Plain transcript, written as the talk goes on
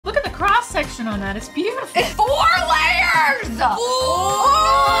cross-section on that. It's beautiful. It's 4 layers!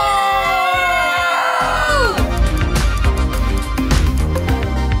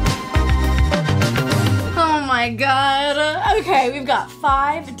 Oh my god. Okay, we've got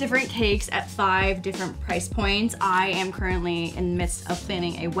 5 different cakes at 5 different price points. I am currently in the midst of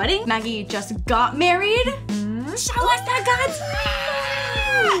planning a wedding. Maggie just got married. Show us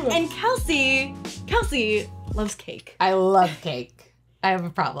that good. And Kelsey loves cake. I love cake. I have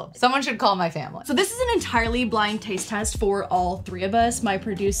a problem. Someone should call my family. So this is an entirely blind taste test for all 3 of us. My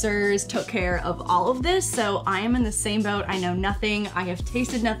producers took care of all of this, so I am in the same boat. I know nothing. I have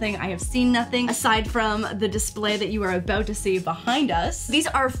tasted nothing. I have seen nothing aside from the display that you are about to see behind us. These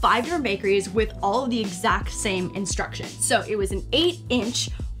are 5 different bakeries with all of the exact same instructions. So it was an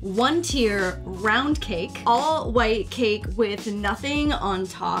 8-inch 1-tier round cake, all white cake with nothing on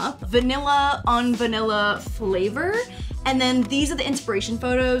top, vanilla on vanilla flavor. And then these are the inspiration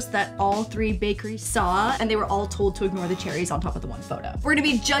photos that all 3 bakeries saw, and they were all told to ignore the cherries on top of the one photo. We're gonna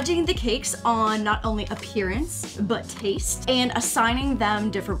be judging the cakes on not only appearance, but taste, and assigning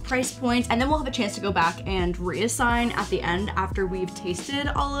them different price points, and then we'll have a chance to go back and reassign at the end after we've tasted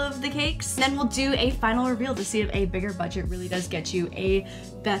all of the cakes. Then we'll do a final reveal to see if a bigger budget really does get you a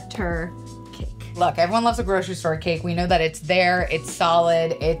better cake. Look, everyone loves a grocery store cake. We know that it's there, it's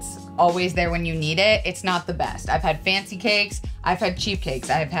solid, it's always there when you need it. It's not the best. I've had fancy cakes, I've had cheap cakes,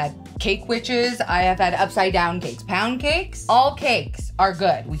 I've had cake witches, I have had upside down cakes, pound cakes. All cakes are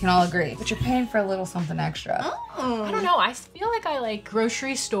good, we can all agree. But you're paying for a little something extra. I don't know, I feel like I like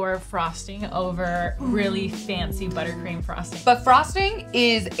grocery store frosting over really fancy buttercream frosting. But frosting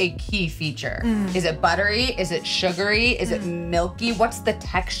is a key feature. Is it buttery? Is it sugary? Is it milky? What's the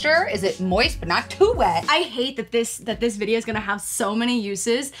texture? Is it moist but not too wet? I hate that this video is gonna have so many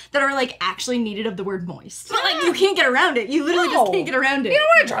uses that are like actually needed of the word moist. But like you can't get around it. You literally just can't get around it. You don't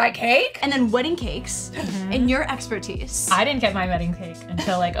want a dry cake. And then wedding cakes, in your expertise. I didn't get my wedding cake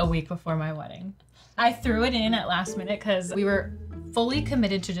until like a week before my wedding. I threw it in at last minute because we were fully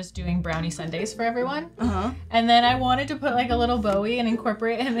committed to just doing brownie sundaes for everyone. And then I wanted to put like a little Bowie and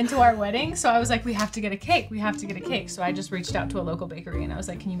incorporate him into our wedding. So I was like, we have to get a cake. We have to get a cake. So I just reached out to a local bakery and I was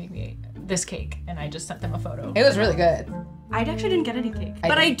like, can you make me this cake? And I just sent them a photo. It was really good. I actually didn't get any cake.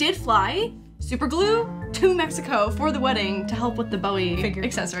 But I did fly super glue to Mexico for the wedding to help with the Bowie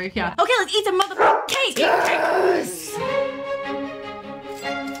accessory. Yeah. Okay, let's eat some motherfucking cake. Yes.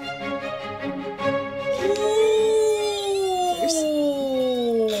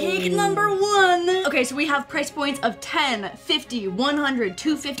 Cake number 1. Okay, so we have price points of 10, 50, 100,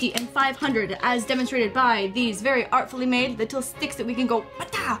 250, and 500 as demonstrated by these very artfully made little sticks that we can go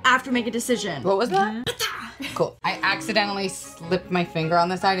pata after make a decision. What was that? Cool. I accidentally slipped my finger on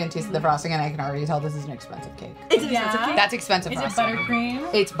the side and tasted the frosting, and I can already tell this is an expensive cake. It's an expensive cake? That's expensive Is it frosting.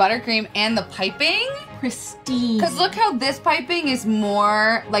 buttercream? It's buttercream, and the piping, Pristine. because look how this piping is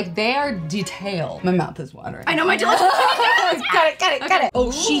more, like they are detailed. My mouth is watering. I know my jaw. Cut it.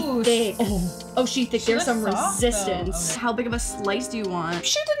 Oh, she thick. Oh, she thick. She There's some looks soft, resistance. though. How big of a slice do you want?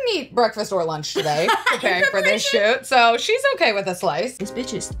 She didn't eat breakfast or lunch today preparing for this shoot, so she's okay with a slice. This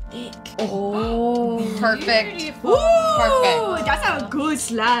bitch is thick. Oh, perfect. Beautiful. Perfect. That's a good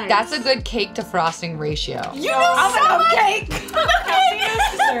slice. That's a good cake to frosting ratio. You know so much. cake.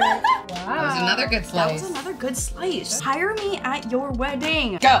 Wow. That was another good That slice. was another good slice. Hire me at your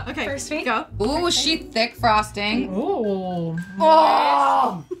wedding. Go. Okay, First week? go. Ooh, she thick frosting. Ooh.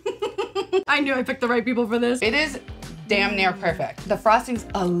 Oh, I knew I picked the right people for this. it is damn near perfect. The frosting's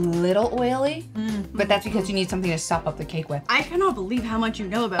a little oily, but that's because you need something to sop up the cake with. I cannot believe how much you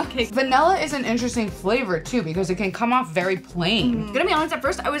know about cake. Vanilla is an interesting flavor too because it can come off very plain. Gonna be honest, at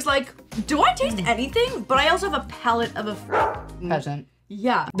first I was like, do I taste anything? But I also have a palate of a Peasant.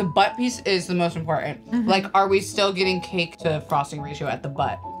 yeah. The butt piece is the most important. Like, are we still getting cake to frosting ratio at the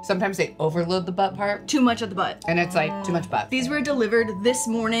butt? Sometimes they overload the butt part, Too much of the butt. and it's like too much butt. These were delivered this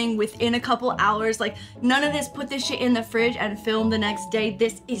morning within a couple hours. Like, none of this put this shit in the fridge and filmed the next day.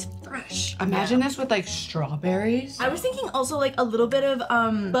 This is fresh. Imagine this with like strawberries. I was thinking also like a little bit of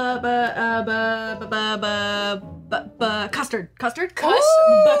custard. Custard?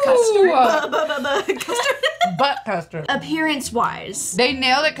 Butt custard. Appearance wise. They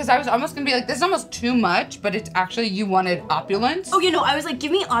nailed it because I was almost gonna be like, this is almost too much, but it's actually, you wanted opulence. Oh, you know, I was like,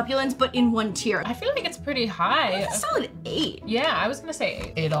 give me opulence, but in one tier. I feel like it's pretty high. It's a solid 8. Yeah, I was gonna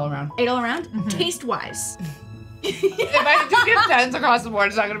say 8. 8 all around. 8 all around. Taste wise. If I just get 10s across the board,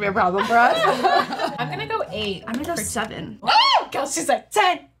 it's not gonna be a problem for us. I'm gonna go 8. I'm gonna go 7. Oh, Kelsey's like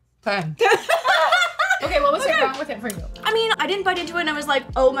 10. 10. Okay, what was wrong with it for you? I mean, I didn't bite into it and I was like,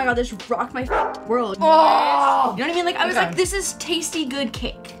 oh my god, this rocked my world. Oh. You know what I mean? Like, I was Okay. like, this is tasty, good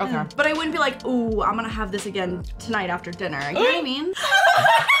cake. Okay. But I wouldn't be like, ooh, I'm gonna have this again tonight after dinner. You know what I mean?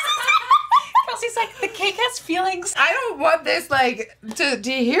 Kelsey's like, the cake has feelings. I don't want this, like, to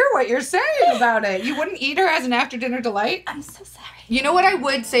hear what you're saying about it. You wouldn't eat her as an after dinner delight? I'm so sorry. You know what I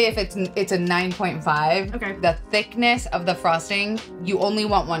would say if it's a 9.5? Okay. The thickness of the frosting, you only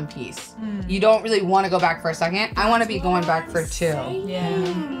want one piece. You don't really want to go back for a second. I want to be going back for 2.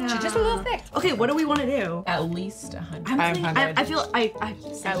 Yeah. She's just a little thick. Okay, what do we want to do? At least 100. I'm feeling, 500. I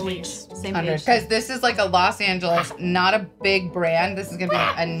feel same At page, least. same page. Because this is like a Los Angeles, not a big brand. This is gonna be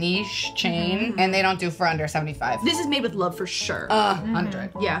like a niche chain, and they don't do for under 75. This is made with love for sure.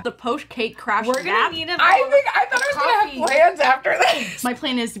 100. Yeah. The post cake crash. We're gonna need I thought I was gonna have plans after this. My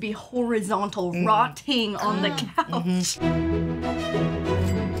plan is to be horizontal, rotting on the couch.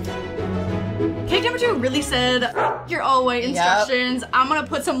 Cake number 2 really said your all white instructions. I'm gonna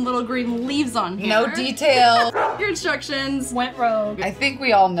put some little green leaves on here. No detail. Your instructions. Went rogue. I think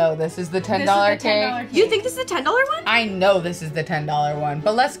we all know this is the $10 cake. You think this is the $10 one? I know this is the $10 one,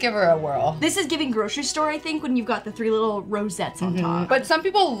 but let's give her a whirl. This is giving grocery store, I think, when you've got the 3 little rosettes on top. But some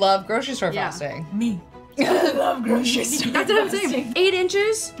people love grocery store Yeah. frosting. Me. I love grocery store. That's what I'm saying. 8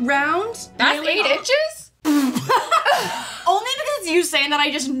 inches, round. That's nearly 8 inches? Only because it's you saying that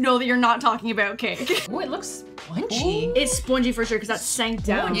I just know that you're not talking about cake. Ooh, it looks spongy. It's spongy for sure because that sank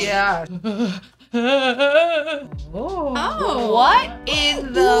down. Yeah. Oh. What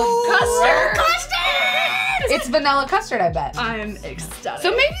in the Custard! Custard! It's vanilla custard, I bet. I'm ecstatic.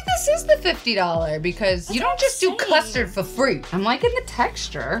 So maybe this is the $50 because you don't just do saying. custard for free. I'm liking the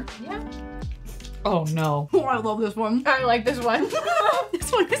texture. Yeah. Oh no. Oh, I love this one. I like this one.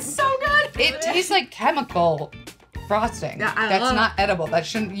 This one is so good. It tastes like chemical frosting. Yeah, I That's love not edible. That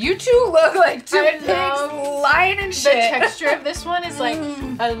shouldn't. You two look like 2 I pigs know. lying in The shit. texture of this one is like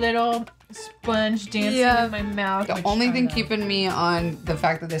a little sponge dancing Yeah. in my mouth. The which only I thing love. keeping me on the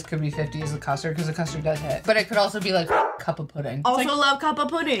fact that this could be 50 is the custard, because the custard does hit. But it could also be like cup of pudding. Also love cup of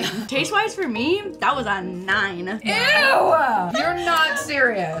pudding. Taste-wise for me, that was a 9. Ew! You're not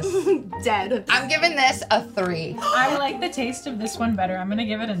serious. Dead. I'm giving this a 3. I like the taste of this one better. I'm gonna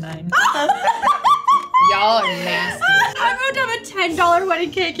give it a 9. Y'all are nasty. I'm about to have a $10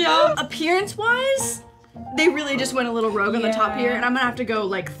 wedding cake, y'all. Appearance-wise, they really just went a little rogue on the top here, and I'm gonna have to go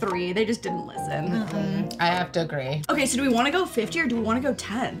like 3. They just didn't listen. I have to agree. Okay, so do we want to go 50 or do we want to go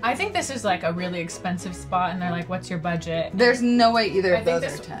 10? I think this is like a really expensive spot, and they're like, "What's your budget?" There's no way either of I think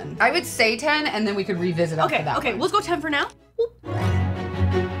those are this- 10. I would say 10, and then we could revisit after Okay, that. okay, one. let's go 10 for now.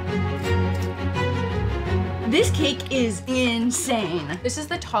 This cake is insane. This is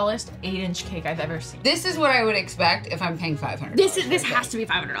the tallest 8-inch cake I've ever seen. This is what I would expect if I'm paying $500. This has to be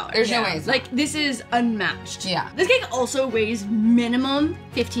 $500. There's no way it's Like, this is unmatched. Yeah. This cake also weighs minimum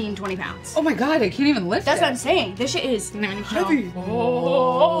 15, 20 pounds. Oh my god, I can't even lift That's it. what I'm saying. This shit is heavy.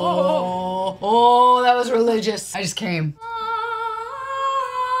 Oh, that was religious. I just came.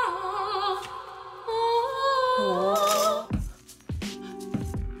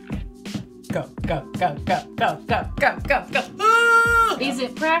 Go, go, go, go, go, go, go, go, go. Is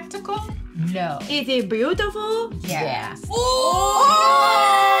it practical? No. Is it beautiful? Yes. Oh!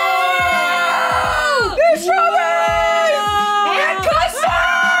 There's strawberries! And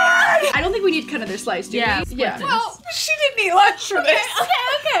custard! I don't think we need cut another slice, do Yeah, we? split this. Well, she didn't eat lunch for this.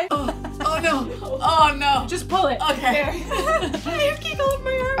 Okay. Oh no. Oh no. Just pull it. Okay. I have cake all over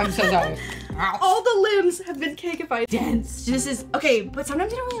my arm. I'm so sorry. All the limbs have been cakeified. Dense. This is okay, but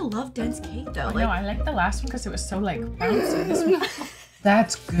sometimes I don't really love dense cake though. No, I like the last one because it was so like bouncy. This one,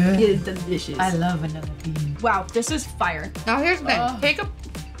 that's good. it is delicious. I love vanilla bean. Wow, this is fire. Now here's the thing. Oh. Take a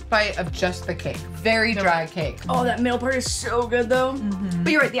bite of just the cake. Very dry cake. Oh, that middle part is so good though.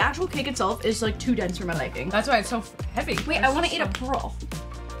 But you're right, the actual cake itself is like too dense for my liking. That's why it's so heavy. Wait, That's I want to so- eat a pearl.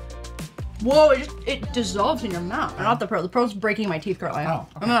 Whoa, it dissolves in your mouth. Not the pearl. The pearl's breaking my teeth currently. Oh,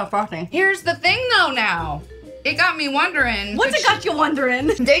 I'm not frosting. Here's the thing though now. It got me wondering. What's it got you wondering?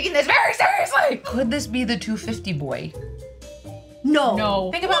 Taking this very seriously. Could this be the 250 boy? No.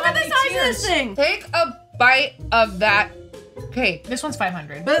 No. Think about Look at how the many size of tiers. this thing. Take a bite of that cake. This one's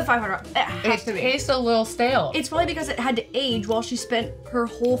 500. But it's $500. It has It to be. tastes a little stale. It's probably because it had to age while she spent her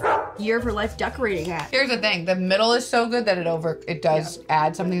whole year of her life decorating it. Here's the thing. The middle is so good that it does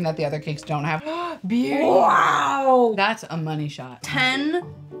add something that the other cakes don't have. Beauty. Wow. That's a money shot. 10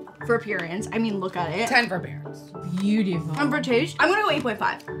 for appearance. I mean, look at it. 10 for parents. Beautiful. And for taste, I'm gonna go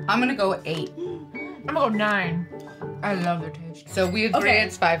 8.5. I'm gonna go 8. I'm gonna go 9. I love their taste. So we agree Okay.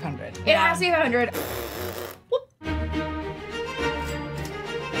 it's 500. It has to be 500.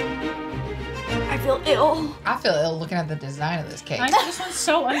 I feel ill. I feel ill looking at the design of this cake. I know this one's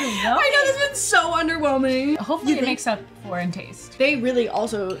so underwhelming. I know this one's so underwhelming. Hopefully it makes up for in taste. They really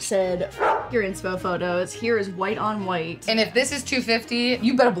also said, your inspo photos. Here is white on white. And if this is $2.50,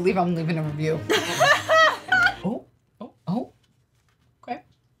 you better believe I'm leaving a review. Oh. Okay.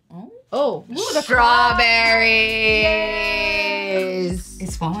 Oh, Ooh, the strawberries.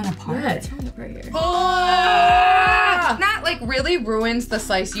 It's falling apart. yeah, it's falling apart here. Oh! That like really ruins the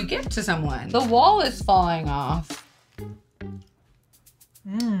slice you give to someone. The wall is falling off.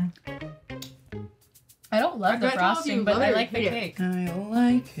 I don't love the frosting, but I like the cake. I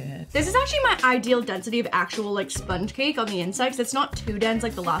like it. This is actually my ideal density of actual like sponge cake on the inside, because it's not too dense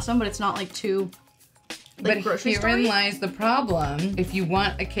like the last one, but it's not like too like But grocery store. herein lies the problem. If you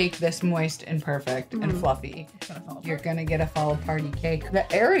want a cake this moist and perfect and fluffy, you're gonna get a fall party cake.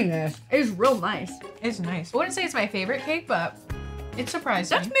 The airiness. It's real nice. It's nice. I wouldn't say it's my favorite cake, but it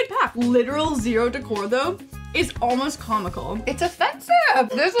surprised That's me. mid-pack. Literal zero decor though is almost comical. It's offensive.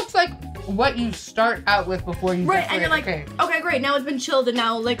 This looks like what you start out with before you Right, and decorate you're like, the cake. okay, great, now it's been chilled and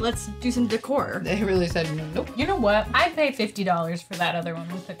now like let's do some decor. They really said nope. You know what? I'd pay $50 for that other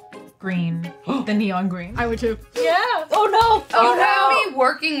one with the green, the neon green. I would too. Yeah. Oh no! You have me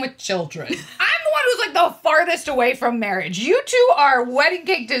working with children. I'm the one who's like the farthest away from marriage. You two are wedding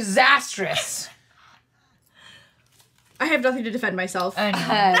cake disastrous. I have nothing to defend myself. I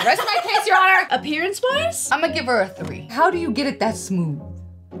know. Rest of my case, Your Honor. Appearance-wise, I'm gonna give her a 3. How do you get it that smooth?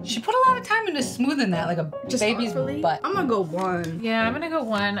 She put a lot of time into smoothing that, like a baby's awfully, butt. I'm gonna go 1. Yeah, I'm gonna go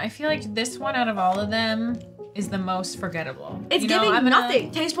 1. I feel like this one out of all of them is the most forgettable. It's You know, giving I'm gonna- nothing.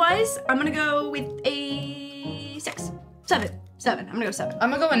 Taste-wise, I'm gonna go with a 6. 7. I'm gonna go 7.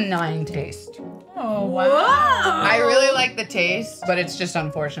 I'm gonna go a 9 taste. Oh, wow. I really like the taste, but it's just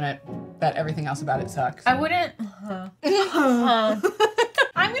unfortunate that everything else about it sucks. I wouldn't.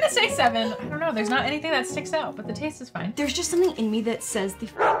 I'm gonna say 7. I don't know. There's not anything that sticks out, but the taste is fine. There's just something in me that says the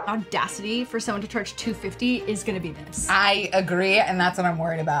audacity for someone to charge $2.50 is gonna be this. I agree, and that's what I'm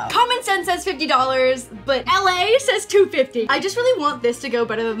worried about. Common sense says $50, but LA says $2.50. I just really want this to go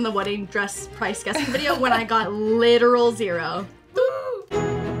better than the wedding dress price guessing video when I got literal 0.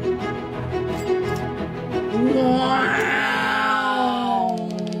 Wow.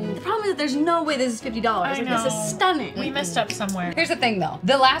 The problem is that there's no way this is $50. I Like, know. this is stunning. We messed up somewhere. Here's the thing though.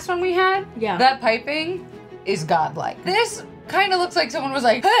 The last one we had, Yeah. that piping is godlike. This kind of looks like someone was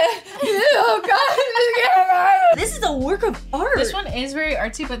like, oh God. This is a work of art. This one is very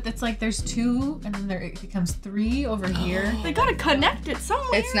artsy, but it's like there's 2 and then there it becomes 3 over here. They gotta connect it somewhere.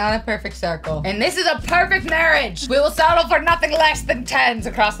 It's not a perfect circle. And this is a perfect marriage. We will settle for nothing less than 10s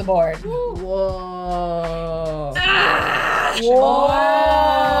across the board. Whoa.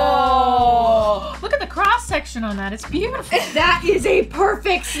 Whoa. Look at the cross section on that. It's beautiful. That is a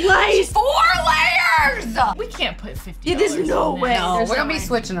perfect slice. 4 layers. We can't put $50. Yeah, there's no in way. this. No, There's we're no gonna be way.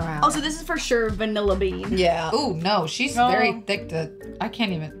 switching around. Also, this is for sure vanilla bean. yeah. Ooh, no, she's No. very thick to, I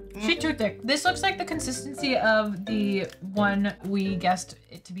can't even. She's too thick. This looks like the consistency of the one we guessed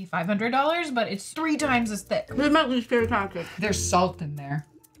it to be $500, but it's 3 times as thick. This is my least favorite kind of cake. There's salt in there.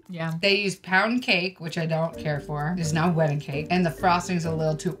 Yeah. They use pound cake, which I don't care for. It's not wedding cake. And the frosting's a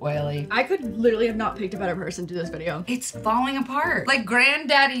little too oily. I could literally have not picked a better person to do this video. It's falling apart. Like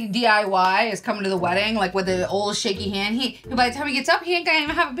granddaddy DIY is coming to the wedding, like with the old shaky hand. He by the time he gets up, he ain't gonna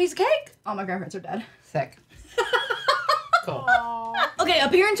even have a piece of cake. All my grandparents are dead. Sick. Cool. Okay,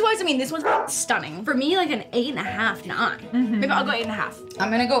 appearance-wise, I mean, this one's stunning. For me, like an 8.5, 9. Maybe I'll go 8.5.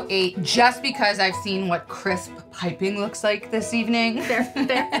 I'm gonna go 8 just because I've seen what crisp piping looks like this evening. Fair.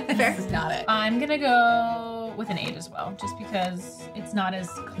 This is not it. I'm gonna go with an 8 as well, just because it's not as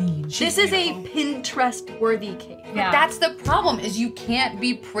clean. This is a Pinterest-worthy cake. Yeah. That's the problem, is you can't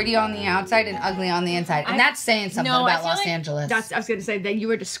be pretty on the outside and ugly on the inside. And that's saying something No, I about feel Los like Angeles. I was gonna say that you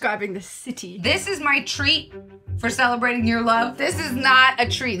were describing the city. This is my treat for celebrating your love. This is not a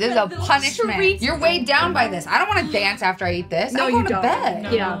treat. This is a punishment. treat. You're weighed down by this. I don't want to dance after I eat this. No, I'm you going to don't. bed.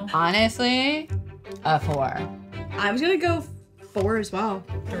 No. Yeah. Honestly, a 4. I was gonna go 4 as well.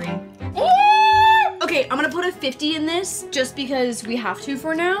 3. Okay, I'm gonna put a 50 in this just because we have to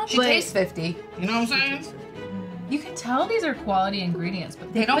for now. She but tastes 50. You know what I'm saying? You can tell these are quality ingredients,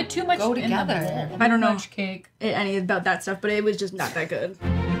 but They don't put too much go in together. the bowl. I don't know. Much cake. any about that stuff, but it was just not that good.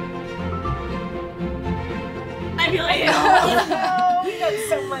 I feel like Oh, we got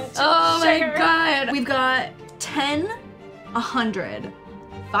so much. Oh my sugar. god. We've got 10, 100,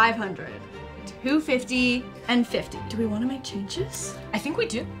 500, 250, and 50. Do we want to make changes? I think we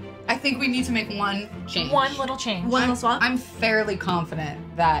do. I think we need to make one change. One little change. One little swap? I'm fairly confident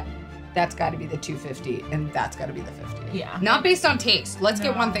that that's got to be the $2.50, and that's got to be the $50. Yeah. Not based on taste. Let's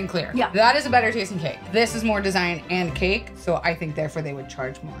get one thing clear. Yeah. That is a better tasting cake. This is more design and cake, so I think therefore they would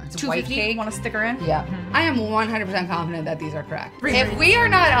charge more. It's white cake. Want to stick her in? Yeah. I am 100% confident that these are correct. If we are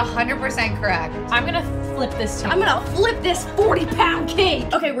not 100% correct, I'm gonna flip this table. I'm gonna flip this 40-pound cake.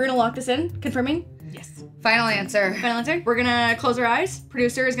 Okay, we're gonna lock this in. Confirming? Yes. final answer. Final answer. We're gonna close our eyes.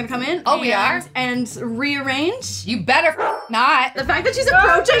 Producer is gonna come in. Oh, we are? And rearrange. You better not. The fact that she's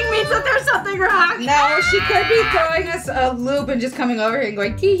approaching means that there's something wrong. No, she could be throwing us a loop and just coming over here and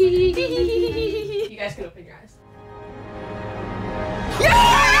going tee hee hee hee hee. You guys can open your eyes.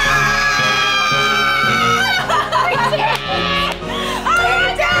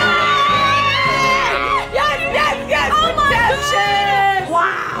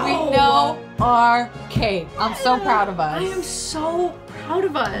 Wow! We know our cake. I'm so proud of us. I am so proud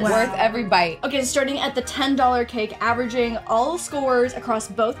of us. Worth every bite. Okay, starting at the $10 cake, averaging all scores across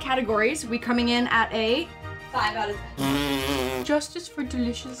both categories, we coming in at a 5 out of 10. Justice for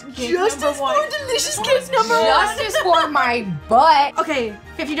delicious cake. Justice for delicious cake number one. Justice for my butt. Okay,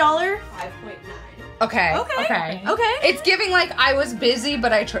 $50. 5.9. Okay. Okay. It's giving like I was busy,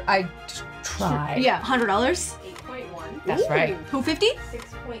 but I tried. Yeah, $100. 8.1. That's right. $250?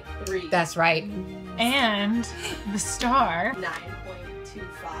 6.3. That's right. And the star.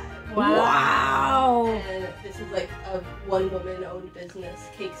 9.25. Wow. And this is like a one-woman-owned business,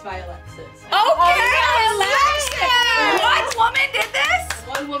 Cakes by Alexis. Alexis! One woman did this?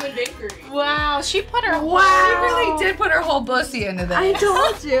 One-woman bakery. Wow, she put her She really did put her whole pussy into this. I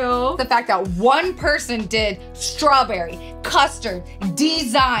told you. The fact that one person did strawberry, custard,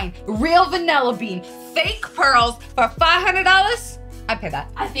 design, real vanilla bean, fake pearls for $500, I'd pay that.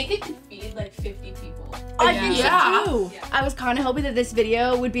 I think it could feed like 50 people. I think so Yeah. too. Yeah. I was kind of hoping that this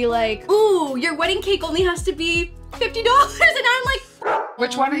video would be like, ooh, your wedding cake only has to be $50. And I'm like,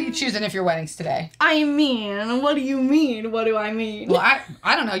 Which one are you choosing if your wedding's today? I mean, what do you mean? What do I mean? Well,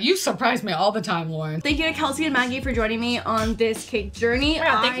 I don't know. You surprise me all the time, Lauren. Thank you to Kelsey and Maggie for joining me on this cake journey.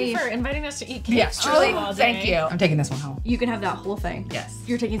 Yeah, thank you for inviting us to eat cake. Yes, truly. Thank you. I'm taking this one home. You can have that whole thing. Yes.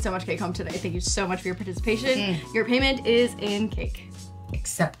 You're taking so much cake home today. Thank you so much for your participation. Your payment is in cake.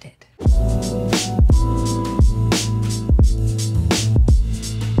 Accepted.